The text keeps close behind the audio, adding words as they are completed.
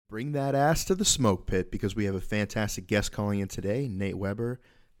Bring that ass to the smoke pit because we have a fantastic guest calling in today, Nate Weber,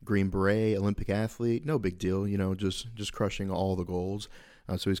 Green Beret, Olympic athlete. No big deal, just crushing all the goals.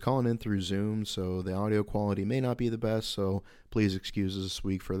 So he's calling in through Zoom, so the audio quality may not be the best, so please excuse us this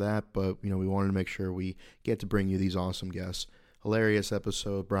week for that. But, we wanted to make sure we get to bring you these awesome guests. Hilarious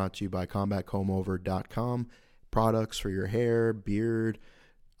episode brought to you by CombatCombover.com. Products for your hair, beard,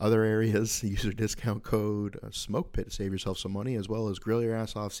 other areas. User discount code Smoke Pit to save yourself some money, as well as Grill Your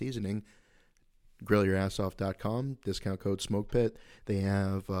Ass Off Seasoning. GrillYourAssOff.com, discount code Smoke Pit. They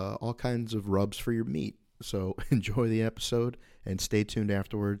have all kinds of rubs for your meat. So enjoy the episode and stay tuned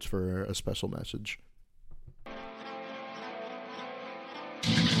afterwards for a special message.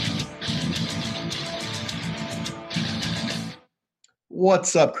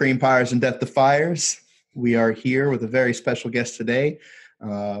 What's up, Cream Pyres and Death Defiers? We are here with a very special guest today.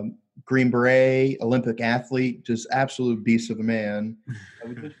 Green Beret, Olympic athlete, just absolute beast of a man.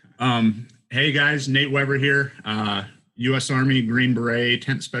 Hey guys, Nate Weber here, U.S. Army Green Beret,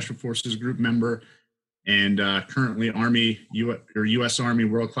 10th Special Forces Group member, and currently U.S. Army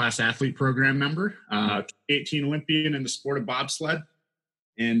World Class Athlete Program member, 18 Olympian in the sport of bobsled,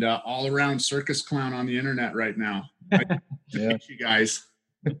 and all around circus clown on the internet right now. Thank you guys.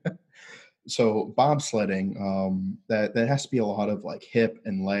 So bobsledding, that has to be a lot of like hip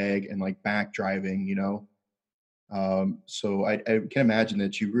and leg and like back driving, So I can imagine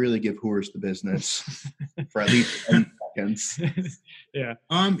that you really give Hoors the business for at least 10 seconds. Yeah.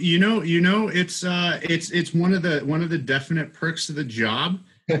 It's one of the definite perks of the job.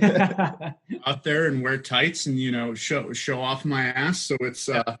 Out there and wear tights and show off my ass. So it's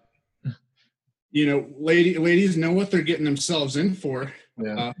ladies know what they're getting themselves in for.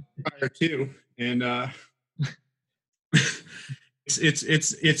 Prior to, and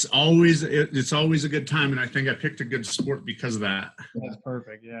it's always a good time, and I think I picked a good sport because of that. That's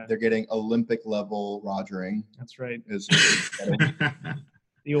perfect. Yeah, they're getting Olympic level rogering. That's right.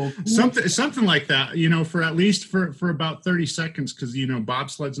 The old something like that, for at least for about 30 seconds, because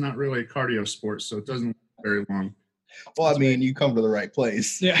bobsled's not really a cardio sport, so it doesn't last very long. Well, I mean, you come to the right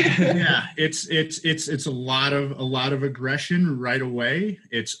place. Yeah, yeah. It's a lot of aggression right away.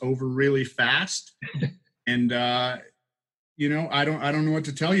 It's over really fast, and I don't know what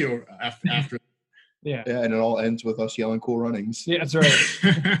to tell you after. Yeah, and it all ends with us yelling "Cool Runnings." Yeah, that's right.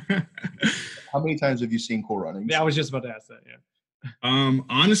 How many times have you seen Cool Runnings? Yeah, I was just about to ask that. Yeah.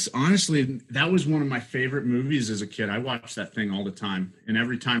 Honestly, that was one of my favorite movies as a kid. I watched that thing all the time, and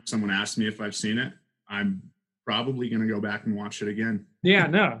every time someone asks me if I've seen it, I'm probably going to go back and watch it again. Yeah,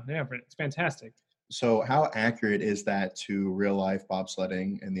 it's fantastic. So how accurate is that to real life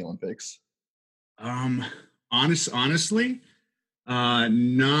bobsledding in the Olympics? Honestly,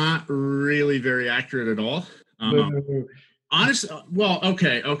 not really very accurate at all.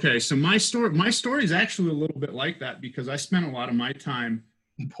 Okay. So my story is actually a little bit like that because I spent a lot of my time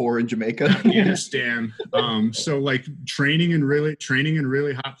poor in Jamaica, Afghanistan. So like training in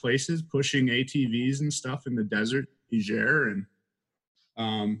really hot places, pushing ATVs and stuff in the desert, Niger,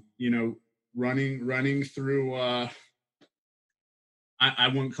 and running through. I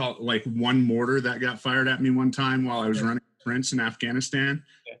wouldn't call it like one mortar that got fired at me one time while I was running sprints in Afghanistan.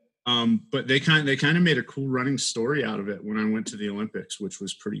 But they kind of made a cool running story out of it when I went to the Olympics, which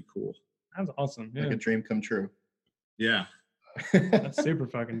was pretty cool. That's awesome. Yeah. Like a dream come true. Yeah. That's super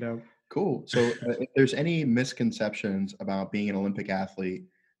fucking dope. Cool. So if there's any misconceptions about being an Olympic athlete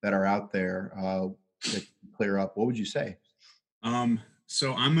that are out there that clear up, what would you say?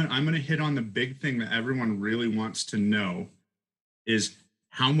 So I'm gonna hit on the big thing that everyone really wants to know is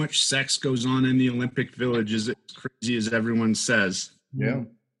how much sex goes on in the Olympic Village. Is it as crazy as everyone says? Yeah.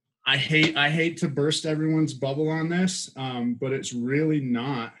 I hate to burst everyone's bubble on this, but it's really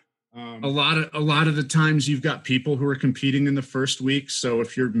not. A lot of the times you've got people who are competing in the first week. So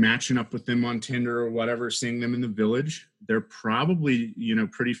if you're matching up with them on Tinder or whatever, seeing them in the village, they're probably,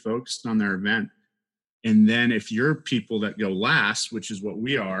 pretty focused on their event. And then if you're people that go last, which is what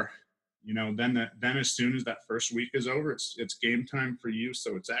we are, then as soon as that first week is over, it's game time for you.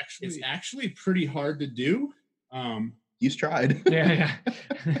 So it's actually pretty hard to do. He's tried. Yeah.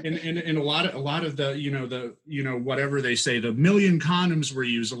 And a lot of the whatever they say, the million condoms were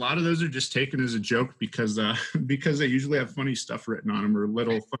used. A lot of those are just taken as a joke because they usually have funny stuff written on them or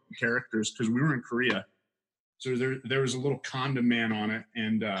little funny characters. Because we were in Korea, so there was a little condom man on it,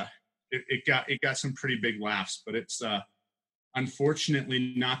 and it got some pretty big laughs. But it's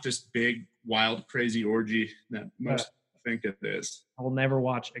unfortunately not this big, wild, crazy orgy that most think it is. I will never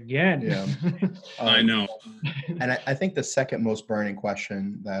watch again. Yeah. I know. And I think the second most burning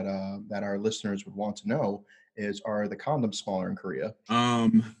question that our listeners would want to know is, are the condoms smaller in Korea?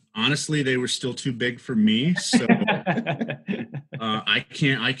 Honestly, they were still too big for me, so I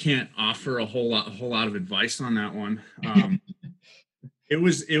can't offer a whole lot of advice on that one. It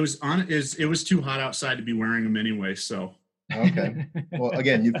was too hot outside to be wearing them anyway. So Okay. Well,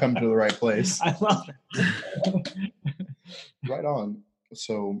 again, you've come to the right place. I love it. Right on.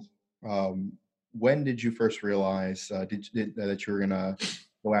 So, when did you first realize that you were gonna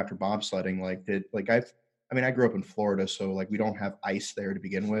go after bobsledding? I grew up in Florida, so like we don't have ice there to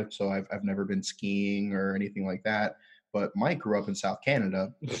begin with. So I've never been skiing or anything like that. But Mike grew up in South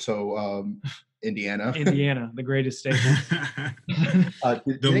Canada, so Indiana. Indiana, the greatest state.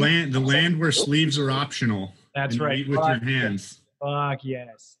 The land where sleeves are optional. That's and right. you eat with your hands. Fuck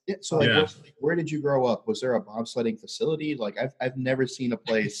yes. Yeah, so where did you grow up? Was there a bobsledding facility? Like I've never seen a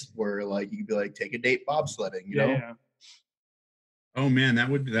place where like you could be like, take a date bobsledding, you know? Yeah. Oh man, that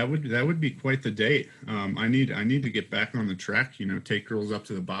would be quite the date. I need to get back on the track, take girls up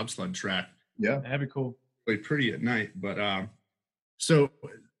to the bobsled track. Yeah. That'd be cool. Play pretty at night. But so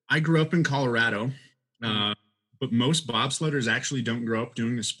I grew up in Colorado. But most bobsledders actually don't grow up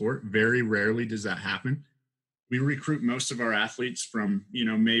doing the sport. Very rarely does that happen. We recruit most of our athletes from,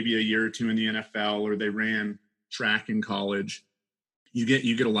 maybe a year or two in the NFL, or they ran track in college. You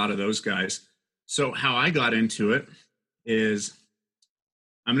get a lot of those guys. So how I got into it is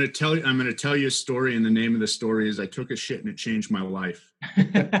I'm going to tell you a story, and the name of the story is I took a shit and it changed my life.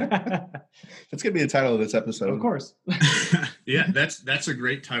 That's going to be the title of this episode. Of course. Yeah, that's a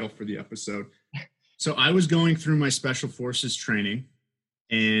great title for the episode. So I was going through my special forces training,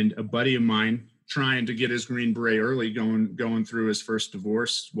 and a buddy of mine trying to get his Green Beret early, going through his first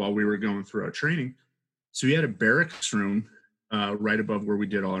divorce while we were going through our training. So he had a barracks room right above where we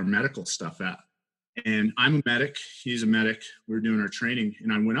did all our medical stuff at. And I'm a medic. He's a medic. We were doing our training.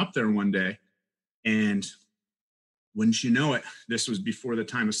 And I went up there one day, and wouldn't you know it, this was before the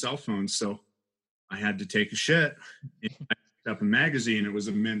time of cell phones. So I had to take a shit. And I picked up a magazine. It was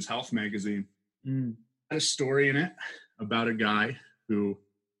a Men's Health magazine. Had a story in it about a guy who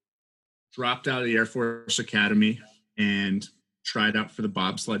dropped out of the Air Force Academy and tried out for the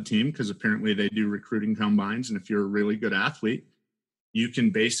bobsled team, because apparently they do recruiting combines. And if you're a really good athlete, you can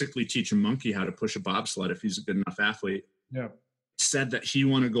basically teach a monkey how to push a bobsled if he's a good enough athlete. Yeah. Said that he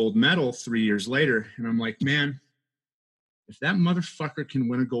won a gold medal 3 years later. And I'm like, man, if that motherfucker can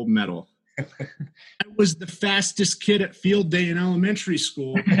win a gold medal, I was the fastest kid at field day in elementary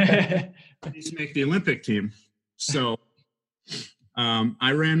school. He's make the Olympic team. So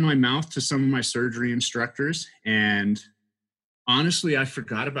I ran my mouth to some of my surgery instructors, and honestly, I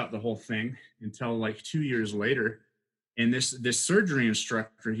forgot about the whole thing until like 2 years later. And this surgery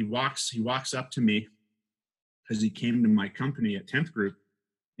instructor, he walks up to me because he came to my company at 10th Group.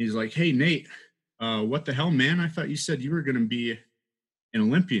 He's like, "Hey, Nate, what the hell, man? I thought you said you were going to be an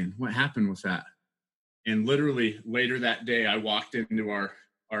Olympian. What happened with that?" And literally later that day, I walked into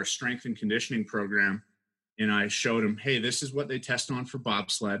our strength and conditioning program, and I showed him, "Hey, this is what they test on for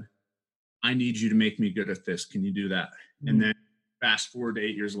bobsled. I need you to make me good at this. Can you do that?" And then fast forward to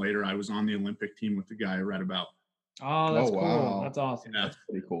 8 years later, I was on the Olympic team with the guy I read about. Oh, that's cool. Wow. That's awesome. Yeah. That's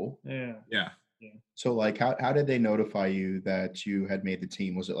pretty cool. Yeah. So like how did they notify you that you had made the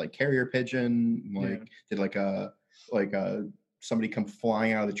team? Was it like carrier pigeon? Like did somebody come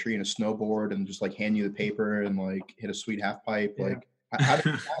flying out of the tree in a snowboard and just like hand you the paper and like hit a sweet half pipe? Yeah. Like how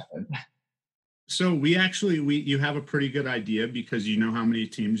did it happen? So you have a pretty good idea because you know how many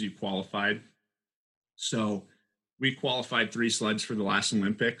teams you qualified. So we qualified 3 sleds for the last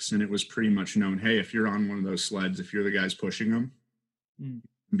Olympics, and it was pretty much known, hey, if you're on one of those sleds, if you're the guys pushing them,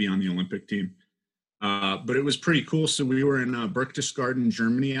 be on the Olympic team. But it was pretty cool. So we were in Berchtesgaden,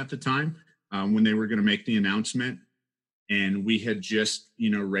 Germany at the time when they were going to make the announcement. And we had just,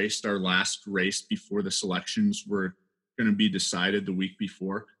 raced our last race before the selections were going to be decided the week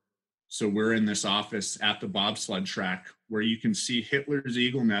before. So we're in this office at the bobsled track where you can see Hitler's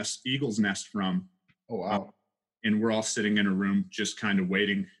eagle's nest from. Oh, wow. And we're all sitting in a room just kind of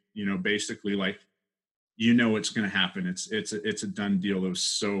waiting, basically like, it's going to happen. It's a done deal. It was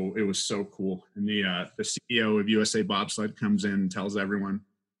so cool. And the CEO of USA Bobsled comes in and tells everyone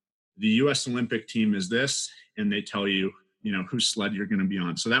the US Olympic team is this, and they tell you, whose sled you're going to be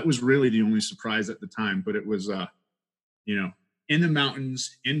on. So that was really the only surprise at the time, but it was, in the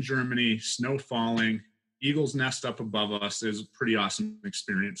mountains in Germany, snow falling, eagle's nest up above us. It was a pretty awesome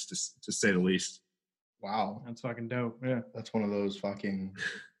experience to say the least. Wow. That's fucking dope. Yeah. That's one of those fucking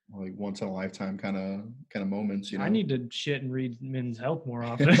like once in a lifetime kind of moments, I need to shit and read Men's Health more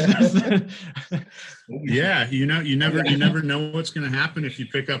often. Yeah, you never know what's going to happen if you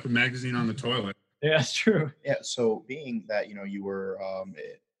pick up a magazine on the toilet. Yeah, that's true. Yeah. So being that you were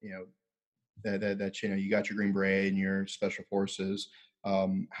that you got your Green Beret and your Special Forces.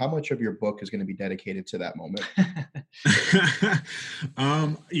 How much of your book is going to be dedicated to that moment?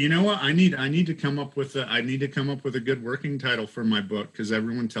 You know what? I need to come up with a good working title for my book, because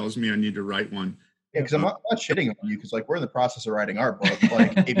everyone tells me I need to write one. Yeah, because I'm not shitting on you, because like we're in the process of writing our book.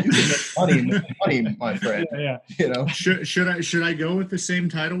 Like if you can make money, my friend, Should I go with the same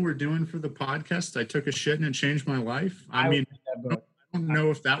title we're doing for the podcast? I took a shit and it changed my life. I mean, I don't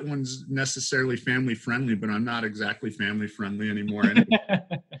know if that one's necessarily family friendly, but I'm not exactly family friendly anymore.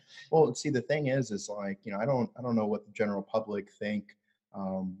 Well, see, the thing is like, I don't know what the general public think,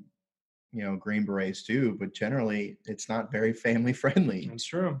 Green Berets do, but generally it's not very family friendly. That's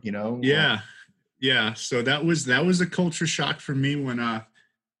true. Yeah. So that was a culture shock for me when I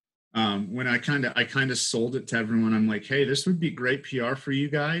kind of sold it to everyone. I'm like, hey, this would be great PR for you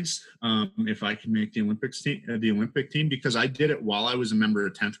guys if I can make the Olympic team, because I did it while I was a member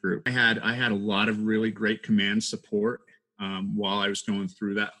of 10th Group. I had a lot of really great command support while I was going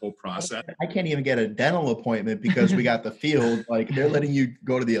through that whole process. I can't even get a dental appointment because we got the field. Like, they're letting you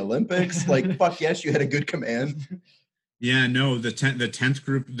go to the Olympics. Like, fuck yes, you had a good command. Yeah, no, the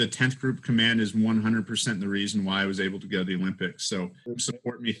 10th group command is 100% the reason why I was able to go to the Olympics. So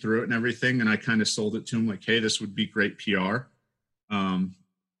support me through it and everything. And I kind of sold it to him like, hey, this would be great PR. I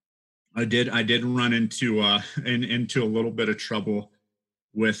did run into a little bit of trouble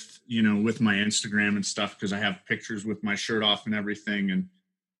with my Instagram and stuff, because I have pictures with my shirt off and everything. And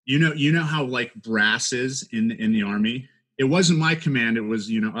you know how like brass is in the Army. It wasn't my command, it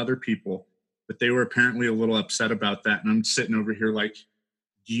was other people. But they were apparently a little upset about that. And I'm sitting over here like,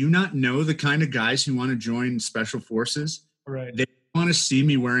 do you not know the kind of guys who want to join Special Forces? Right. They want to see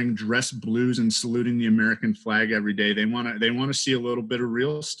me wearing dress blues and saluting the American flag every day. They want to see a little bit of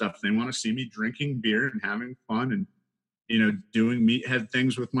real stuff. They want to see me drinking beer and having fun and, doing meathead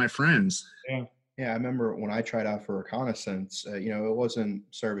things with my friends. Yeah. Yeah, I remember when I tried out for reconnaissance, it wasn't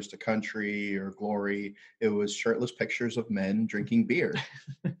service to country or glory. It was shirtless pictures of men drinking beer.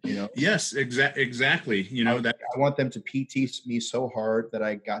 Yes, exactly. I want them to PT me so hard that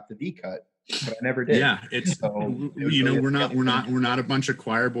I got the V cut, but I never did. Yeah, we're not a bunch of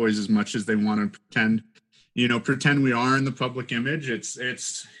choir boys as much as they want to pretend we are in the public image. It's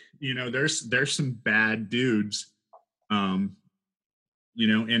there's some bad dudes.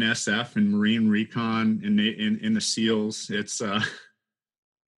 In SF and Marine Recon and in the SEALs, it's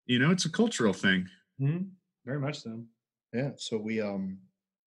it's a cultural thing. Mm-hmm. Very much so. Yeah. So we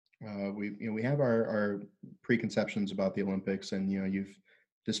have our preconceptions about the Olympics, and you've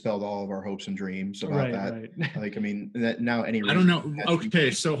dispelled all of our hopes and dreams about that. Right. Like, I mean, now any. I don't know. Okay,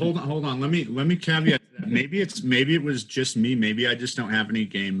 so hold on. Let me caveat that. Maybe it was just me. Maybe I just don't have any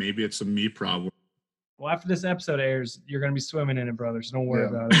game. Maybe it's a me problem. Well, after this episode airs, you're going to be swimming in it, brother. So don't worry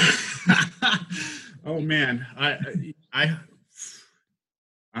about it. Oh man, I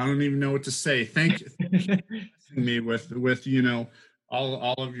don't even know what to say. Thank you for me with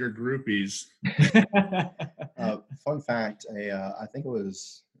all of your groupies. Fun fact: I think it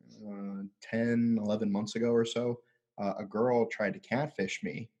was 10, 11 months ago or so, a girl tried to catfish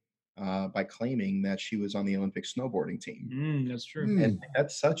me by claiming that she was on the Olympic snowboarding team. That's true. And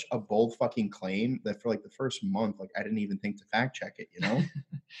that's such a bold fucking claim that for like the first month, like I didn't even think to fact check it,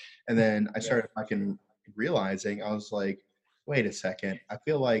 And then I started fucking realizing, I was like, wait a second. I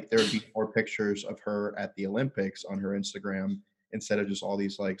feel like there would be more pictures of her at the Olympics on her Instagram instead of just all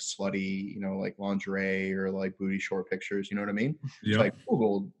these like slutty, like lingerie or like booty short pictures. You know what I mean? Yeah. So I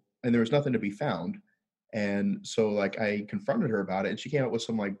Googled and there was nothing to be found. And so like I confronted her about it and she came up with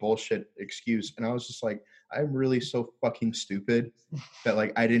some like bullshit excuse. And I was just like, I'm really so fucking stupid that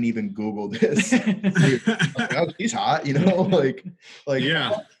like I didn't even Google this. Like, oh, he's hot, like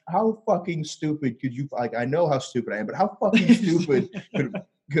yeah. How fucking stupid could you like? I know how stupid I am, but how fucking stupid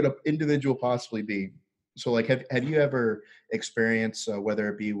could an individual possibly be? So like, have you ever experienced whether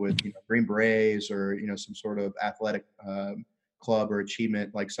it be with Green Berets or some sort of athletic club or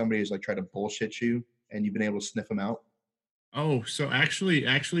achievement, like somebody's like tried to bullshit you and you've been able to sniff them out? Oh, so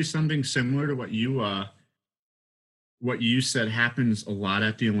actually something similar to what you said happens a lot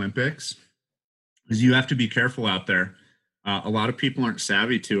at the Olympics, is you have to be careful out there. A lot of people aren't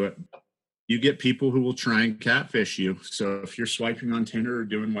savvy to it. You get people who will try and catfish you. So if you're swiping on Tinder or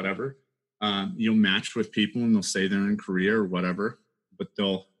doing whatever, you'll match with people and they'll say they're in Korea or whatever, but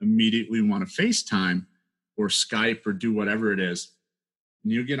they'll immediately want to FaceTime or Skype or do whatever it is.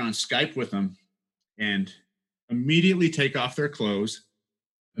 And you get on Skype with them and immediately take off their clothes,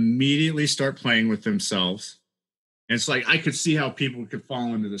 immediately start playing with themselves. And it's like, I could see how people could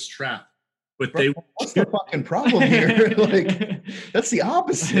fall into this trap. But Bro, what's the fucking problem here? Like, that's the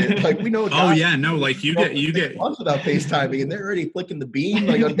opposite. Like, we know. Oh yeah, no, like you get months without FaceTiming, and they're already flicking the beam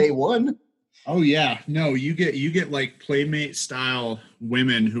like on day one. Oh yeah, no, you get like Playmate style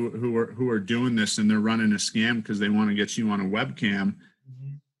women who are doing this, and they're running a scam because they want to get you on a webcam.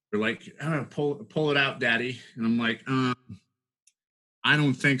 Mm-hmm. They're like, pull it out, daddy, and I'm like, I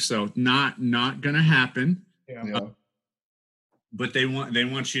don't think so. Not gonna happen. Yeah. But they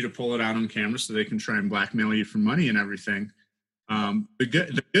want you to pull it out on camera so they can try and blackmail you for money and everything.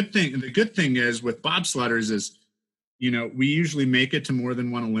 The good thing is with bobsledders is, we usually make it to more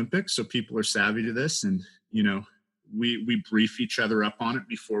than one Olympics, so people are savvy to this, and we brief each other up on it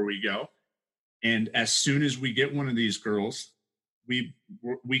before we go. And as soon as we get one of these girls, we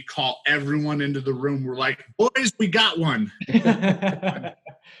call everyone into the room. We're like, boys, we got one, and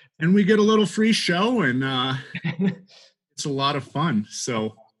we get a little free show, and it's a lot of fun.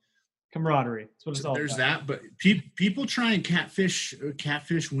 So camaraderie. That's what it's all there's about. that, but people try and catfish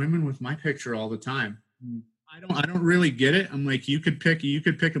women with my picture all the time. I don't really get it. I'm like, you could pick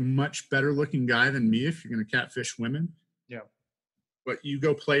a much better looking guy than me if you're going to catfish women. Yeah. But you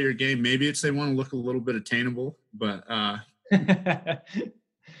go play your game. Maybe it's they want to look a little bit attainable, but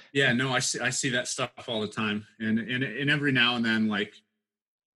yeah, no, I see that stuff all the time, and every now and then, like,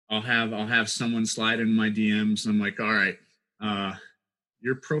 I'll have someone slide in my DMs, and I'm like, all right,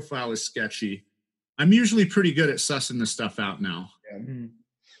 your profile is sketchy. I'm usually pretty good at sussing this stuff out now. Yeah. Mm-hmm.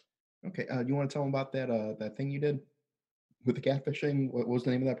 Okay, you want to tell them about that thing you did with the catfishing? What was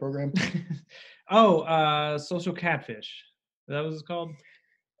the name of that program? Social Catfish. That was it called?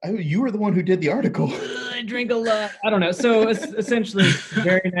 You were the one who did the article. I drink a lot. I don't know. So essentially, a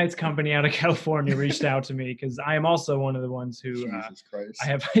very nice company out of California reached out to me because I am also one of the ones who Jesus Christ. I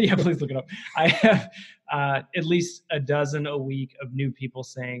have. Yeah, please look it up. I have at least a dozen a week of new people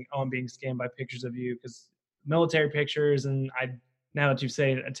saying, "Oh, I'm being scammed by pictures of you," because military pictures, and now that you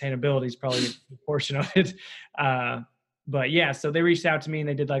say attainability is probably a portion of it. But yeah, so they reached out to me and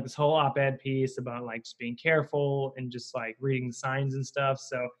they did like this whole op-ed piece about like just being careful and just like reading the signs and stuff.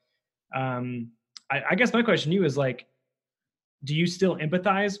 So I guess my question to you is like, do you still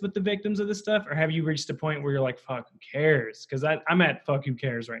empathize with the victims of this stuff, or have you reached a point where you're like, fuck, who cares? Because I'm at fuck, who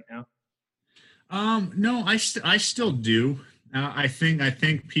cares right now. No, I still do. I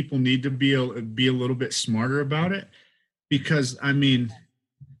think people need to be a little bit smarter about it, because I mean,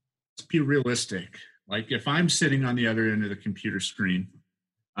 let's be realistic. Like, if I'm sitting on the other end of the computer screen,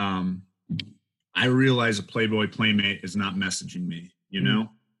 I realize a Playboy Playmate is not messaging me,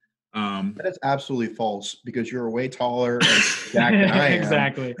 That is absolutely false, because you're way taller and jacked than I am.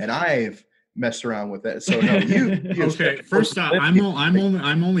 Exactly. And I've messed around with it. So no, you okay. First off, I'm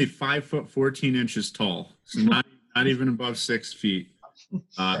only 5'14" tall, so not even above 6 feet.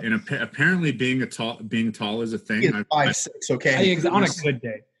 And apparently being tall is a thing. He is 5'6", okay. On a good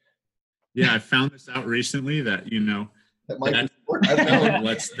day. Yeah, I found this out recently that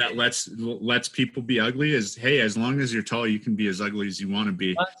lets people be ugly. Is, hey, as long as you're tall, you can be as ugly as you want to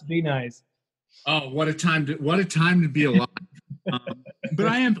be. Let's be nice. Oh, what a time to be alive. But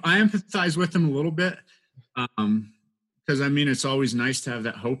I empathize with them a little bit, because I mean, it's always nice to have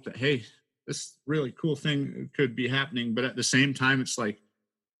that hope that, hey, this really cool thing could be happening. But at the same time, it's like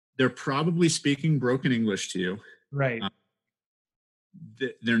they're probably speaking broken English to you, right?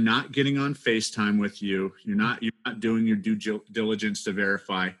 They're not getting on FaceTime with you. You're not doing your due diligence to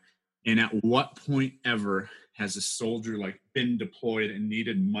verify. And at what point ever has a soldier like been deployed and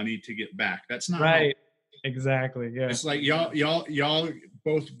needed money to get back? That's not right. Exactly. Yeah. It's like y'all,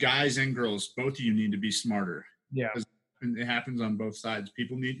 both guys and girls, both of you need to be smarter. Yeah. It happens on both sides.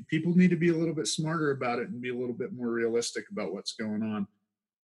 People need to be a little bit smarter about it and be a little bit more realistic about what's going on.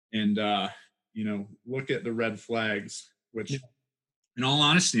 And look at the red flags, which, in all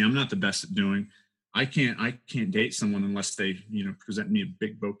honesty, I'm not the best at doing. I can't date someone unless they, present me a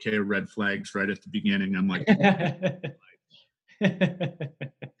big bouquet of red flags right at the beginning. I'm like,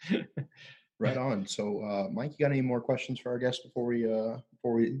 right on. So, Mike, you got any more questions for our guests before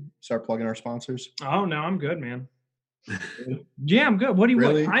we start plugging our sponsors? Oh no, I'm good, man. Yeah, I'm good. What do you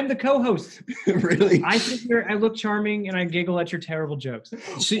really? want? I'm the co-host. Really? I think I look charming and I giggle at your terrible jokes.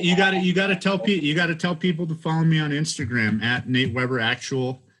 See, you got to tell people to follow me on Instagram at Nate Weber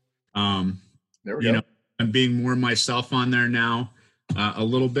Actual. There we go. I'm being more myself on there now. A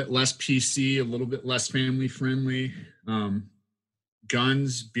little bit less PC, a little bit less family friendly.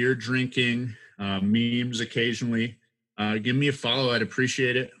 Guns, beer drinking, memes occasionally. Give me a follow. I'd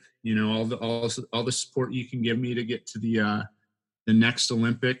appreciate it. All the support you can give me to get to the next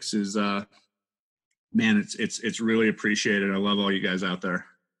Olympics is, man, it's really appreciated. I love all you guys out there.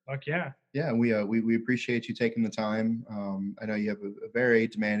 Fuck yeah. Yeah, we appreciate you taking the time. I know you have a very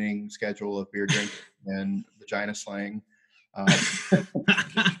demanding schedule of beer drinking and vagina slaying,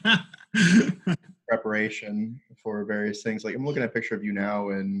 preparation for various things. Like I'm looking at a picture of you now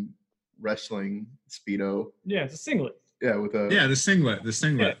in wrestling speedo. Yeah, it's a singlet. Yeah, with a the singlet.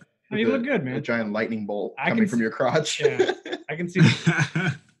 Yeah. Oh, you look good, man. A giant lightning bolt coming from your crotch. Yeah, I can see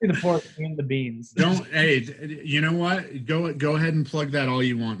the pork and the beans. Hey, you know what? Go ahead and plug that all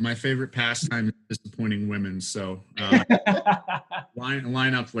you want. My favorite pastime is disappointing women. So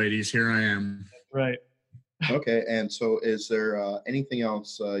line up, ladies. Here I am. Right. Okay, and so is there anything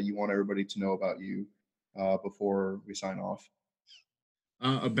else you want everybody to know about you before we sign off?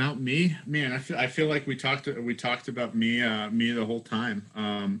 About me, man, I feel like we talked about me the whole time.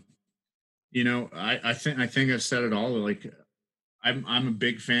 I think I've said it all. Like I'm a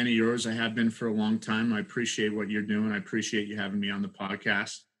big fan of yours. I have been for a long time. I appreciate what you're doing. I appreciate you having me on the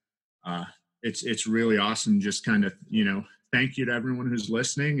podcast. It's really awesome. Just kind of, thank you to everyone who's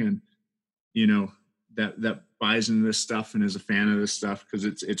listening and, that buys into this stuff and is a fan of this stuff, because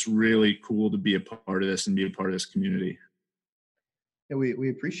it's really cool to be a part of this and be a part of this community. Yeah, we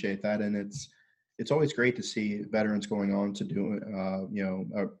appreciate that, and it's always great to see veterans going on to do I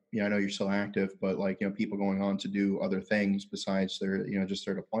know you're still active, but people going on to do other things besides their just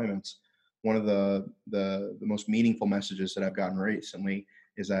their deployments. One of the most meaningful messages that I've gotten recently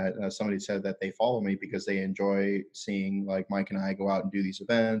is that somebody said that they follow me because they enjoy seeing like Mike and I go out and do these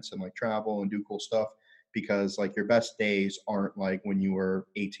events and like travel and do cool stuff, because like your best days aren't like when you were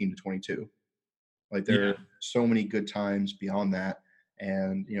 18 to 22. Like there are so many good times beyond that.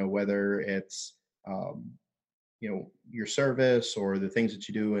 And, whether it's, your service or the things that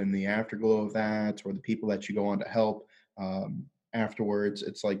you do in the afterglow of that, or the people that you go on to help afterwards,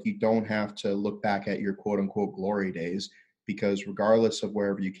 it's like you don't have to look back at your quote unquote glory days, because regardless of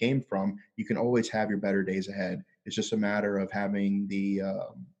wherever you came from, you can always have your better days ahead. It's just a matter of having the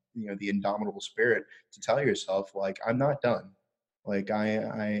indomitable spirit to tell yourself, like, I'm not done. Like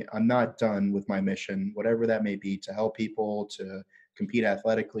I'm not done with my mission, whatever that may be, to help people, to compete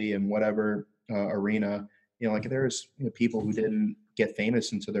athletically in whatever arena. There's people who didn't get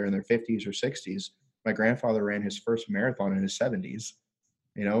famous until they're in their 50s or 60s. My grandfather ran his first marathon in his 70s.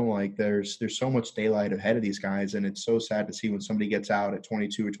 There's so much daylight ahead of these guys, and it's so sad to see when somebody gets out at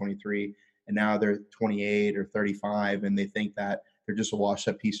 22 or 23 and now they're 28 or 35 and they think that they're just a washed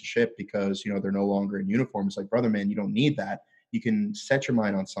up piece of shit because they're no longer in uniform. It's like, brother, man, you don't need that. You can set your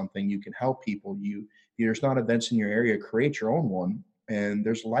mind on something. You can help people. There's not events in your area, create your own one. And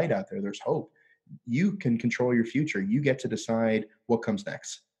there's light out there. There's hope. You can control your future. You get to decide what comes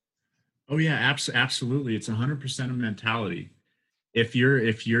next. Oh yeah, absolutely. It's 100% a mentality. If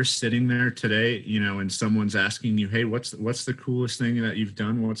you're sitting there today, and someone's asking you, hey, what's the coolest thing that you've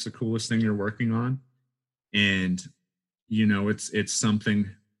done? What's the coolest thing you're working on? And, it's something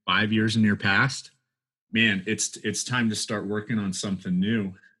 5 years in your past, man, it's time to start working on something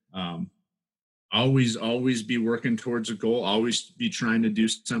new. Always be working towards a goal, always be trying to do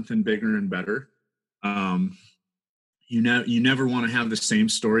something bigger and better. You never want to have the same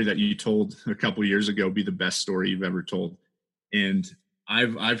story that you told a couple years ago be the best story you've ever told. And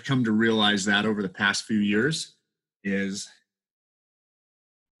I've come to realize that over the past few years is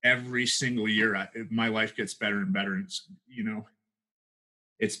every single year my life gets better and better.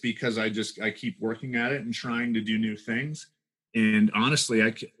 It's because I keep working at it and trying to do new things. And honestly,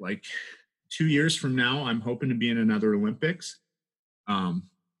 2 years from now, I'm hoping to be in another Olympics.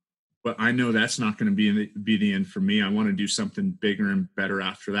 But I know that's not going to be the end for me. I want to do something bigger and better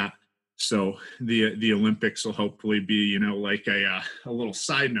after that. So the Olympics will hopefully be, like a little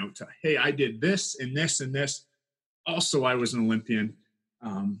side note to, hey, I did this and this and this. Also, I was an Olympian.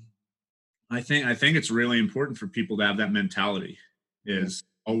 I think it's really important for people to have that mentality, is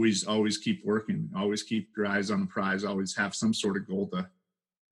always keep working, always keep your eyes on the prize, always have some sort of goal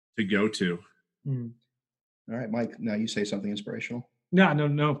to go to. All right, Mike, now you say something inspirational.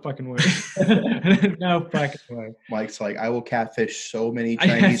 No fucking way. No fucking way. Mike's like, I will catfish so many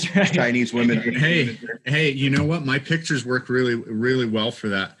Chinese women. Hey, you know what? My pictures work really, really well for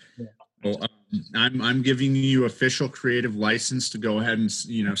that. Yeah. Well, I'm giving you official creative license to go ahead and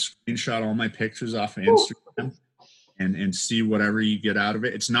screenshot all my pictures off of Instagram and see whatever you get out of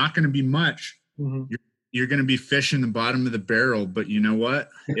it. It's not going to be much. Mm-hmm. You're going to be fishing the bottom of the barrel, but you know what?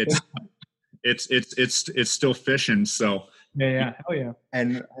 It's still fishing. So. Yeah, hell yeah.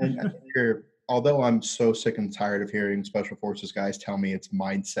 And although I'm so sick and tired of hearing Special Forces guys tell me it's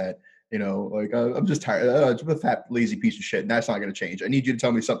mindset, I'm just tired. I'm a fat, lazy piece of shit, and that's not going to change. I need you to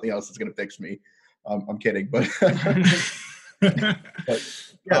tell me something else that's going to fix me. I'm kidding, but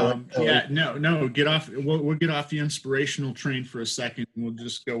No, get off. We'll get off the inspirational train for a second. We'll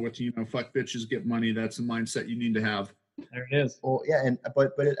just go with, fuck bitches, get money. That's the mindset you need to have. There it is. Well, yeah,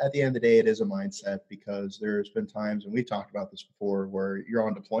 but at the end of the day, it is a mindset, because there's been times, and we've talked about this before, where you're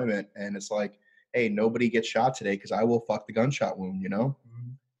on deployment and it's like, hey, nobody gets shot today because I will fuck the gunshot wound,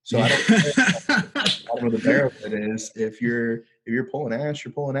 Mm-hmm. So I don't know the barrel of it is, if you're pulling ass,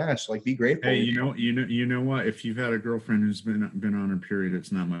 you're pulling ass. Like, be grateful. Hey, you know what? If you've had a girlfriend who's been on her period,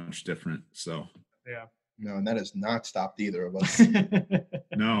 it's not much different. So yeah. No, and that has not stopped either of us.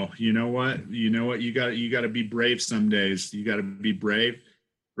 No, you know what? You got to be brave some days. You got to be brave.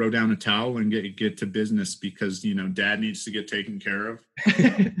 Throw down a towel and get to business, because dad needs to get taken care of.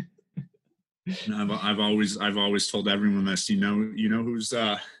 And I've always told everyone this. Who's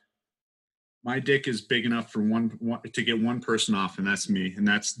my dick is big enough for one to get one person off, and that's me. And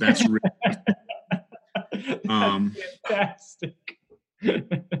that's really fantastic.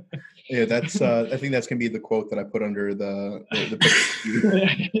 Yeah, that's. I think that's gonna be the quote that I put under the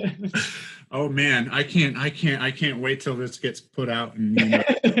Oh man, I can't wait till this gets put out and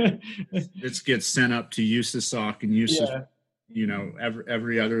it gets sent up to USASOC and USAS,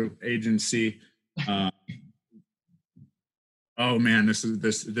 every other agency. Oh man, this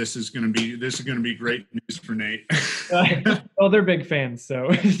is gonna be great news for Nate. Well, they're big fans, so.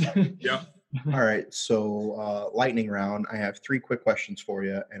 Yep. All right, so lightning round. I have 3 quick questions for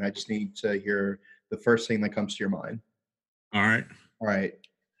you, and I just need to hear the first thing that comes to your mind. All right.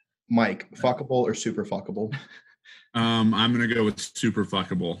 Mike, fuckable or super fuckable? I'm gonna go with super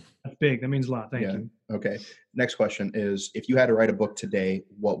fuckable. That's big. That means a lot. Thank you. Okay. Next question is, if you had to write a book today,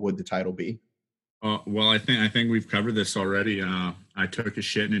 what would the title be? Well, I think we've covered this already. I took a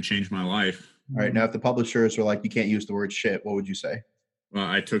shit and it changed my life. All right. Now, if the publishers are like, you can't use the word shit, what would you say? Well,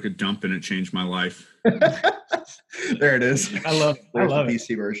 I took a dump and it changed my life. There it is. I love the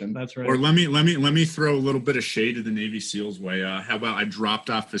PC version. That's right. Or let me throw a little bit of shade to the Navy SEALs way. How about I dropped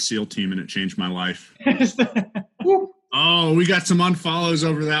off the SEAL team and it changed my life? Oh, we got some unfollows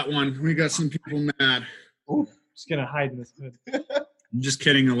over that one. We got some people mad. Ooh. Just gonna hide in this hood. I'm just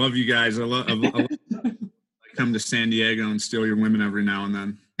kidding. I love you guys. I come to San Diego and steal your women every now and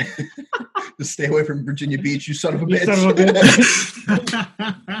then. Just stay away from Virginia Beach, you son of a bitch.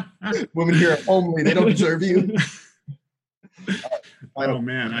 Women here are homely. They don't deserve you. Oh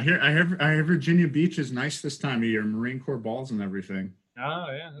man, I hear Virginia Beach is nice this time of year. Marine Corps balls and everything. Oh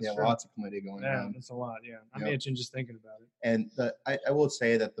yeah, that's true. Lots of chlamydia going on. Yeah, that's a lot. Yeah, I'm itching just thinking about it. And I will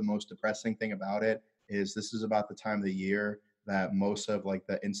say that the most depressing thing about it is this is about the time of the year that most of like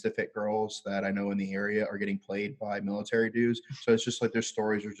the InstaFit girls that I know in the area are getting played by military dudes. So it's just like their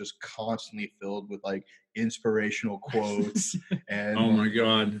stories are just constantly filled with like inspirational quotes. And oh my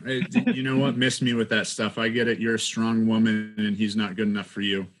God, you know what? Miss me with that stuff. I get it. You're a strong woman and he's not good enough for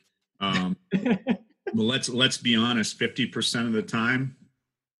you. Well, let's be honest. 50% of the time,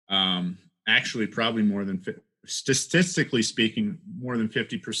 actually probably more than statistically speaking, more than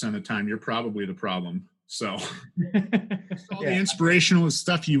 50% of the time, you're probably the problem. So all the inspirational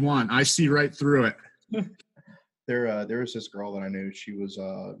stuff you want, I see right through it. There was this girl that I knew. She was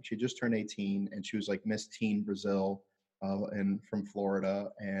she just turned 18 and she was like Miss Teen Brazil, and from Florida.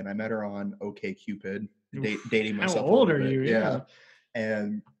 And I met her on OkCupid, dating myself. How old are you? Yeah.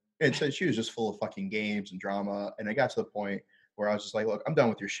 And so she was just full of fucking games and drama. And I got to the point where I was just like, look, I'm done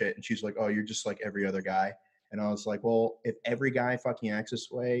with your shit. And she's like, oh, you're just like every other guy. And I was like, well, if every guy fucking acts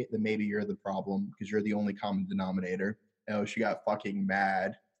this way, then maybe you're the problem because you're the only common denominator. Oh, she got fucking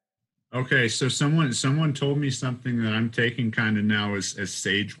mad. Okay, so someone told me something that I'm taking kind of now as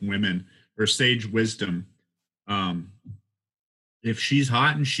sage women or sage wisdom. If she's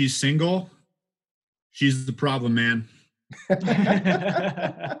hot and she's single, she's the problem, man.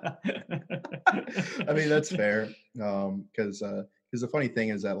 I mean, that's fair. Because the funny thing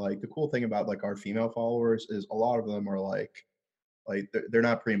is that like the cool thing about like our female followers is a lot of them are like they're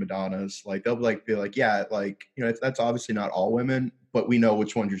not prima donnas. Like they'll like be like, yeah, like, you know, that's obviously not all women, but we know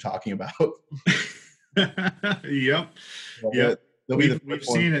which ones you're talking about. Yep. We've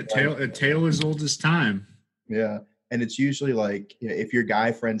seen it. Tale as old as time. Yeah. And it's usually like, you know, if your guy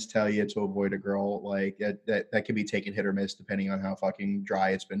friends tell you to avoid a girl, like that can be taken hit or miss depending on how fucking dry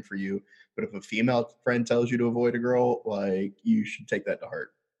it's been for you. But if a female friend tells you to avoid a girl, like you should take that to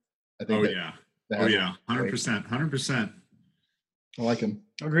heart. I think. 100%. I like him.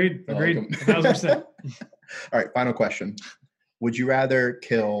 Agreed. 1,000%. All right. Final question. Would you rather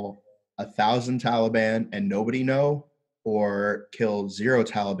kill 1,000 Taliban and nobody know, or kill 0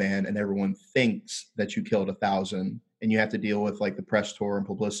 Taliban and everyone thinks that you killed 1,000 and you have to deal with like the press tour and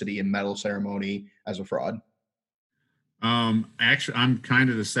publicity and medal ceremony as a fraud? Actually, I'm kind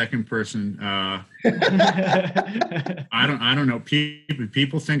of the second person. I don't know.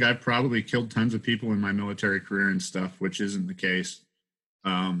 People think I've probably killed tons of people in my military career and stuff, which isn't the case.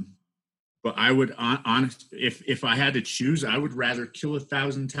 But I would, if I had to choose, I would rather kill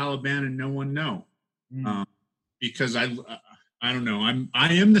 1,000 Taliban and no one know, because I don't know.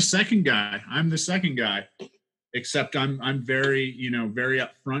 I am the second guy. I'm the second guy, except I'm very, very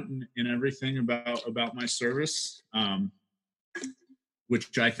upfront in everything about my service,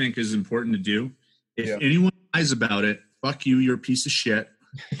 which I think is important to do. If anyone lies about it, fuck you. You're a piece of shit.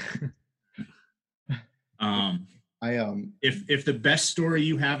 If the best story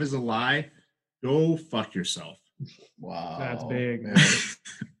you have is a lie, go fuck yourself. Wow, that's big.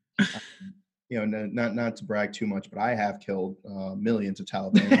 Not to brag too much, but I have killed millions of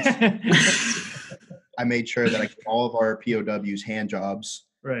Taliban. I made sure that I gave all of our POWs hand jobs,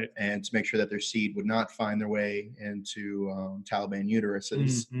 right, and to make sure that their seed would not find their way into Taliban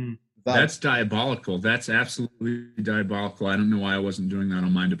uteruses. Mm-hmm. That's diabolical. That's absolutely diabolical. I don't know why I wasn't doing that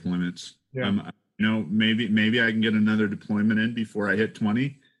on my deployments. Yeah. Maybe I can get another deployment in before I hit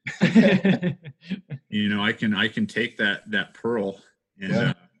 20. I can take that pearl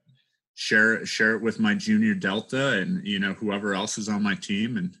and share it with my junior Delta and whoever else is on my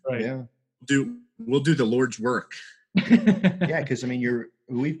team, and we'll do the Lord's work. Yeah, because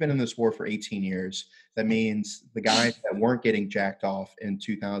we've been in this war for 18 years. That means the guys that weren't getting jacked off in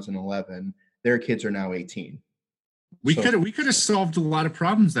 2011, their kids are now 18. We could have solved a lot of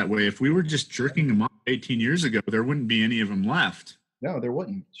problems that way. If we were just jerking them off 18 years ago, there wouldn't be any of them left. No, there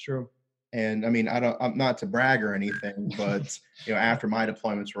wouldn't. It's true. And I'm not to brag or anything, but after my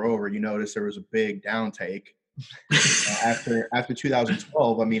deployments were over, you notice there was a big downtake. After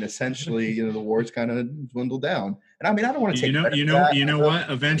 2012, essentially, the war's kind of dwindled down. And I don't want to take what?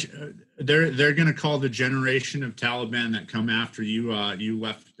 Eventually, they're going to call the generation of Taliban that come after you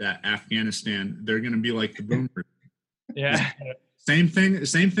left Afghanistan. They're going to be like the boomers. Yeah. Same thing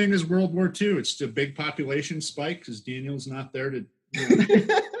as World War II. It's a big population spike because Daniel's not there to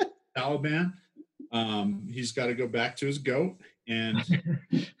Taliban. He's got to go back to his goat, and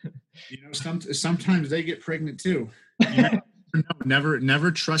sometimes they get pregnant too.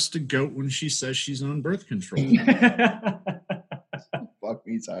 Never trust a goat when she says she's on birth control. Fuck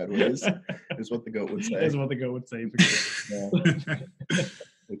me sideways is what the goat would say. Is what the goat would say. Yeah.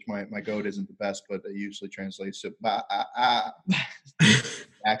 Which my goat isn't the best, but it usually translates to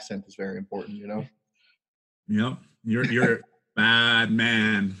accent is very important, Yep, you're a bad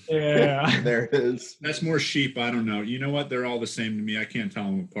man. Yeah, there it is. That's more sheep. I don't know. You know what? They're all the same to me. I can't tell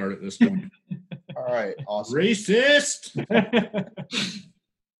them apart at this point. All right, awesome. Racist.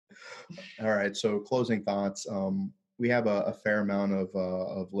 All right, so closing thoughts. We have a fair amount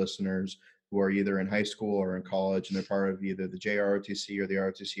of listeners who are either in high school or in college, and they're part of either the JROTC or the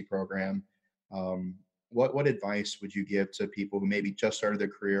ROTC program. What advice would you give to people who maybe just started their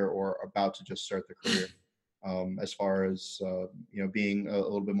career or about to just start their career, as far as being a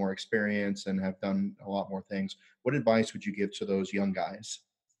little bit more experienced and have done a lot more things? What advice would you give to those young guys?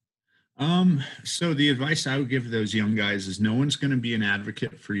 So the advice I would give those young guys is no one's going to be an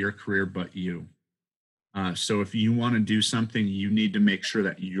advocate for your career but you. So if you want to do something, you need to make sure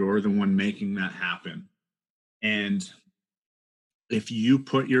that you're the one making that happen. And if you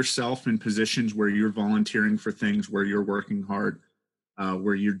put yourself in positions where you're volunteering for things, where you're working hard,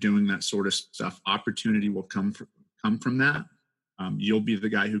 where you're doing that sort of stuff, opportunity will come from that. You'll be the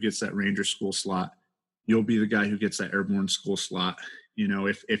guy who gets that Ranger school slot. You'll be the guy who gets that airborne school slot.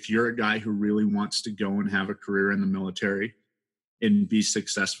 If you're a guy who really wants to go and have a career in the military and be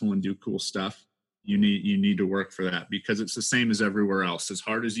successful and do cool stuff, you need to work for that, because it's the same as everywhere else. As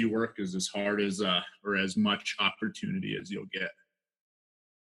hard as you work is as hard as or as much opportunity as you'll get.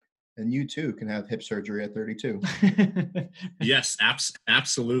 And you too can have hip surgery at 32. Yes,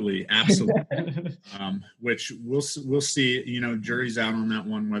 absolutely. Which we'll see. Jury's out on that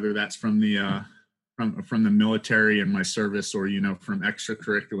one, whether that's from the from the military and my service, or from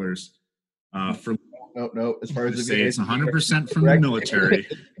extracurriculars. No. As far as it's 100% from the military.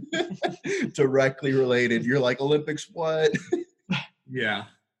 Directly related. You're like, Olympics, what? Yeah.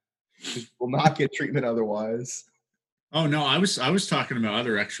 Will not get treatment otherwise. Oh no, I was talking about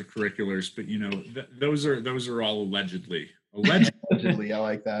other extracurriculars, but those are all allegedly. Allegedly, I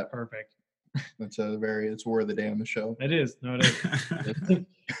like that. Perfect. It's a word of the day on the show. It is. No, it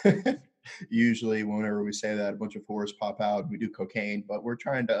is. Usually, whenever we say that, a bunch of whores pop out. We do cocaine, but we're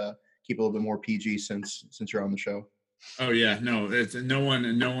trying to keep a little bit more PG since you're on the show. Oh yeah, no, it's no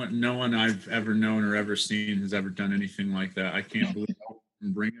one I've ever known or ever seen has ever done anything like that. I can't believe I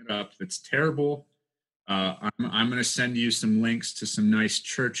bring it up. It's terrible. I'm going to send you some links to some nice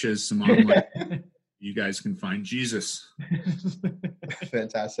churches, some online. You guys can find Jesus.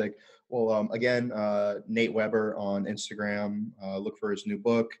 Fantastic. Well, again, Nate Weber on Instagram. Look for his new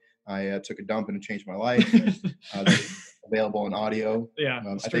book. I took a dump and it changed my life. Available in audio. Yeah,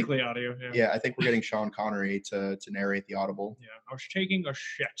 strictly audio. Yeah, I think we're getting Sean Connery to narrate the audible. Yeah, I was taking a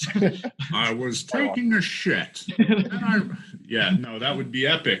shit. I was taking a shit. No, that would be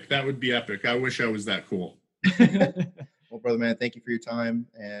epic. That would be epic. I wish I was that cool. Well, brother man, thank you for your time,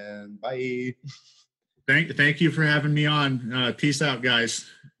 and bye. Thank you for having me on. Peace out, guys.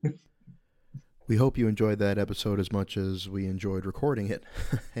 We hope you enjoyed that episode as much as we enjoyed recording it.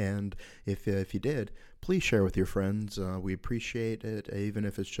 And if you did, please share with your friends. We appreciate it, even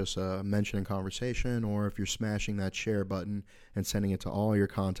if it's just a mention in conversation, or if you're smashing that share button and sending it to all your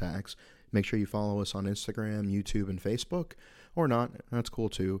contacts. Make sure you follow us on Instagram, YouTube, and Facebook. Or not, that's cool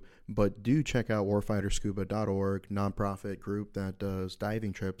too. But do check out warfighterscuba.org, nonprofit group that does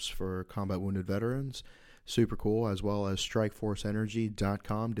diving trips for combat wounded veterans. Super cool, as well as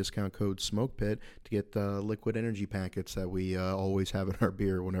strikeforceenergy.com, discount code SMOKEPIT to get the liquid energy packets that we always have in our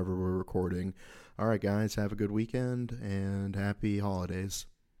beer whenever we're recording. All right, guys, have a good weekend and happy holidays.